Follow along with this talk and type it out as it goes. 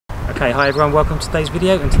Okay, hi everyone, welcome to today's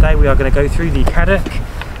video, and today we are going to go through the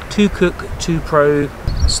Cadac 2 Cook 2 Pro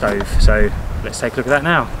stove. So let's take a look at that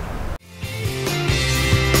now.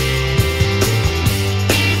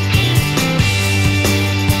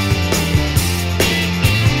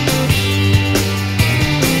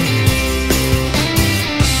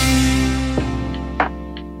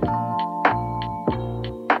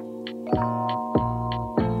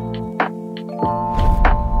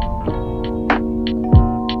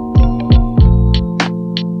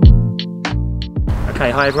 Okay,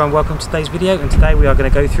 hi everyone, welcome to today's video, and today we are going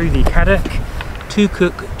to go through the Cadac 2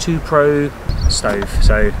 Cook 2 Pro stove.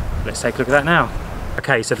 So let's take a look at that now.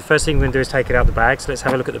 Okay, so the first thing we're going to do is take it out of the bag, so let's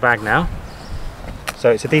have a look at the bag now. So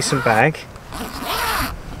it's a decent bag.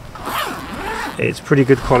 It's pretty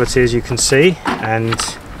good quality, as you can see, and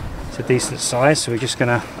it's a decent size, so we're just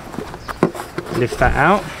going to lift that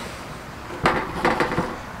out.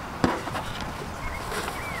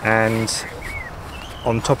 And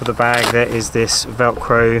on top of the bag there is this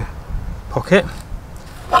Velcro pocket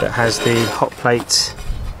that has the hot plate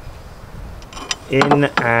in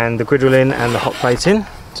and the griddle in and the hot plate in.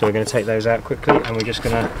 So we're going to take those out quickly, and we're just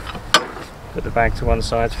going to put the bag to one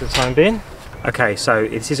side for the time being. Okay, so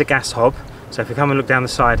this is a gas hob. So if we come and look down the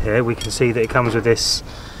side here, we can see that it comes with this.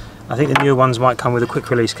 I think the newer ones might come with a quick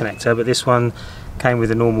release connector, but this one came with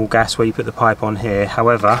a normal gas where you put the pipe on here.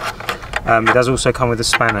 However, it does also come with a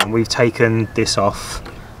spanner, and we've taken this off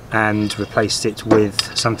and replaced it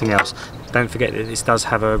with something else. Don't forget that this does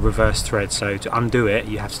have a reverse thread, so to undo it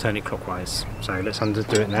you have to turn it clockwise. So let's undo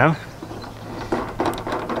it now.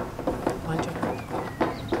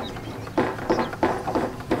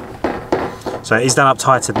 So it is done up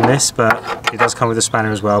tighter than this, but it does come with a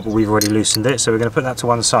spanner as well, but we've already loosened it, so we're going to put that to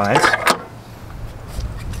one side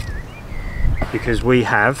because we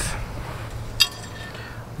have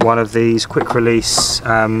one of these quick release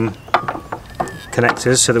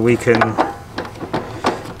connectors, so that we can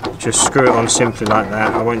just screw it on simply like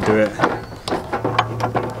that. I won't do it.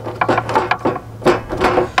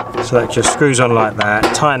 So that just screws on like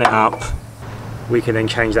that, tighten it up. We can then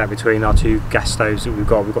change that between our two gas stoves that we've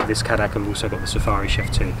got. We've got this Cadac and we've also got the Safari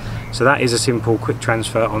Chef 2. So that is a simple quick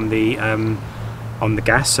transfer on the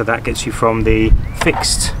gas. So that gets you from the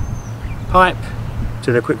fixed pipe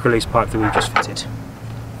to the quick release pipe that we've just fitted.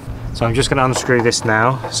 So I'm just going to unscrew this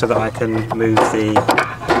now so that I can move the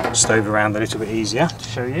stove around a little bit easier to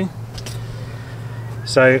show you.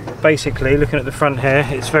 So basically, looking at the front here,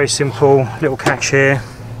 it's very simple. Little catch here,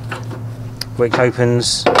 which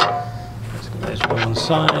opens. Let's get those one on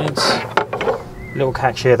sides. Little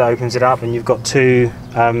catch here that opens it up, and you've got two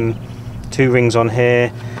rings on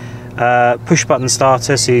here. Push button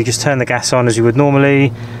starter, so you just turn the gas on as you would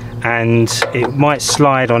normally. And it might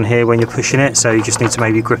slide on here when you're pushing it, so you just need to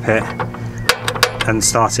maybe grip it and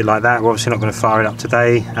start it like that. We're obviously not going to fire it up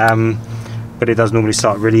today, but it does normally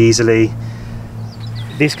start really easily.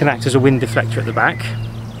 This connector is a wind deflector at the back,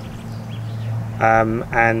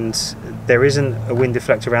 and there isn't a wind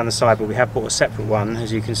deflector around the side, but we have bought a separate one,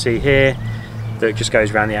 as you can see here, that just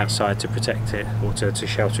goes around the outside to protect it, or to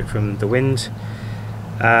shelter it from the wind.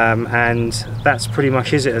 And that's pretty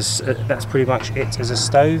much it as a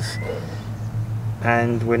stove.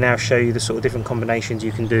 And we'll now show you the sort of different combinations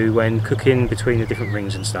you can do when cooking between the different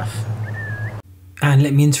rings and stuff. And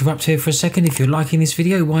let me interrupt here for a second. If you're liking this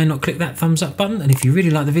video, why not click that thumbs up button? And if you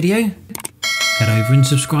really like the video, head over and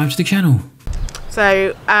subscribe to the channel.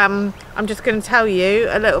 So I'm just going to tell you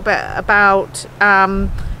a little bit about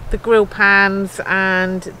the grill pans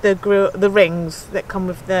and the rings that come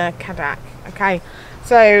with the Cadac. Okay.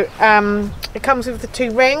 So it comes with the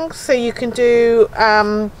 2 rings, so you can do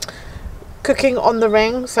cooking on the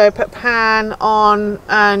ring. So put pan on,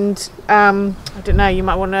 and I don't know, you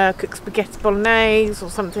might want to cook spaghetti bolognese or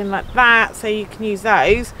something like that, so you can use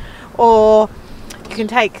those. Or you can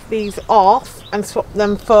take these off and swap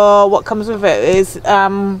them for what comes with it is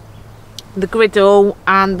the griddle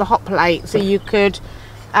and the hot plate. So you could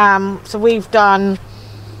so we've done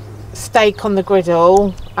steak on the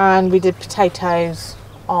griddle, and we did potatoes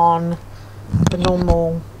on the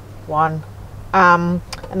normal one, and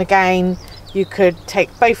again you could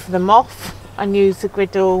take both of them off and use the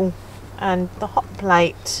griddle and the hot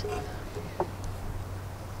plate.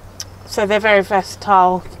 So they're very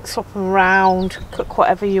versatile. You can swap them around, cook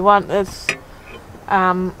whatever you want. There's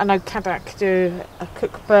I know Cadac do a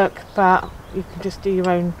cookbook, but you can just do your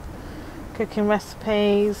own cooking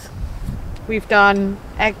recipes. We've done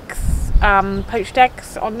eggs, poached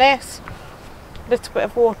eggs on this. Little bit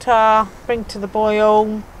of water, bring to the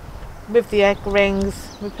boil, with the egg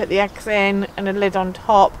rings, we put the eggs in and a lid on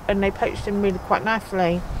top, and they poached in really quite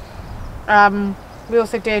nicely. We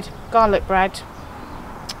also did garlic bread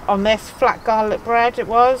on this, flat garlic bread it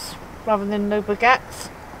was, rather than no baguettes.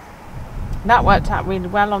 That worked out really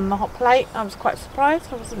well on the hot plate. I was quite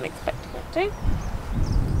surprised, I wasn't expecting it to.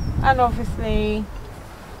 And obviously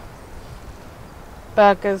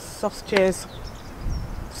burgers, sausages,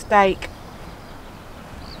 steak.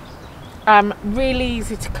 Really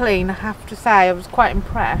easy to clean, I have to say. I was quite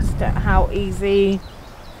impressed at how easy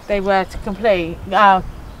they were to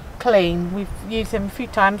clean. We've used them a few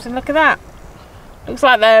times and look at that. Looks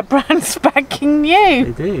like they're brand spanking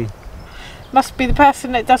new. They do. Must be the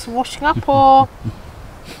person that does the washing up, or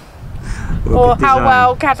or how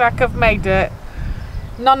well Cadac have made it.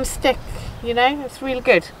 Non-stick, you know, it's really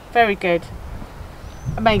good, very good,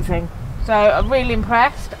 amazing. So I'm really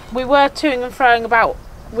impressed. We were toing and froing about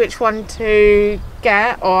which one to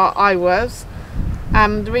get, or I was.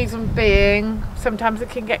 The reason being, sometimes it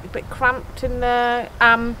can get a bit cramped in the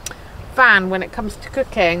van when it comes to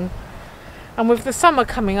cooking. And with the summer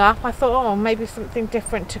coming up, I thought, oh, maybe something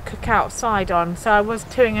different to cook outside on. So I was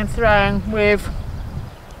toing and throwing with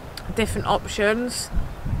different options.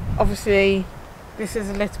 Obviously, this is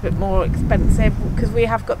a little bit more expensive because we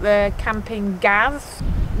have got the camping gas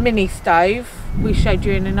mini stove we showed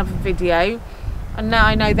you in another video. And now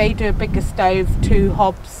I know they do a bigger stove, 2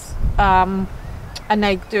 hobs, and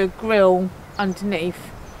they do a grill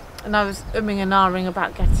underneath. And I was umming and ahhing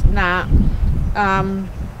about getting that.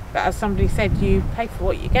 But as somebody said, you pay for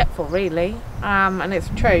what you get for, really. And it's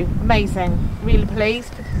true. Amazing. Really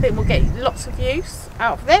pleased. I think we'll get lots of use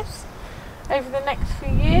out of this over the next few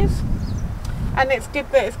years. And it's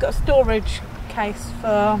good that it's got a storage case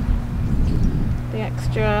for the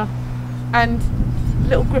extra. And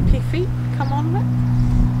little grippy feet come on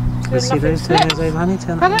with. Let's see those, turn those over, honey.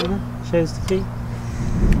 Turn that over. Shows the feet.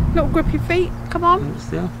 Little grippy feet, come on. Hold it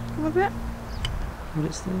still. Come with it. Hold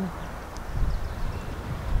it still.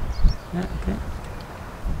 Yeah, okay.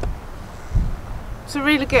 So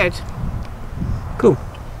really good. Cool.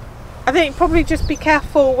 I think probably just be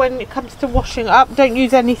careful when it comes to washing up. Don't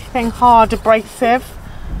use anything hard, abrasive.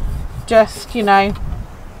 Just, you know.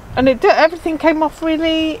 And everything came off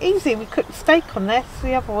really easy. We cooked steak on this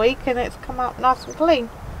the other week and it's come out nice and clean.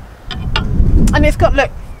 And it's got,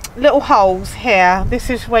 look, little holes here. This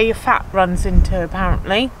is where your fat runs into,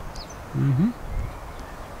 apparently.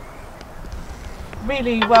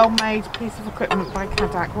 Really well made piece of equipment by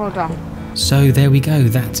Cadac. Well done. So there we go,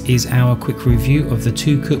 that is our quick review of the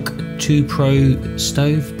 2Cook 2 Pro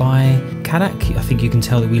stove by Cadac. I think you can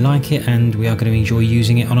tell that we like it and we are going to enjoy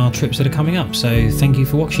using it on our trips that are coming up. So thank you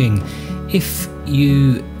for watching. If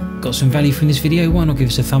you got some value from this video, why not give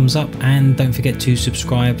us a thumbs up, and don't forget to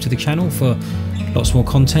subscribe to the channel for lots more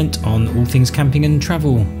content on all things camping and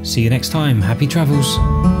travel. See you next time. Happy travels.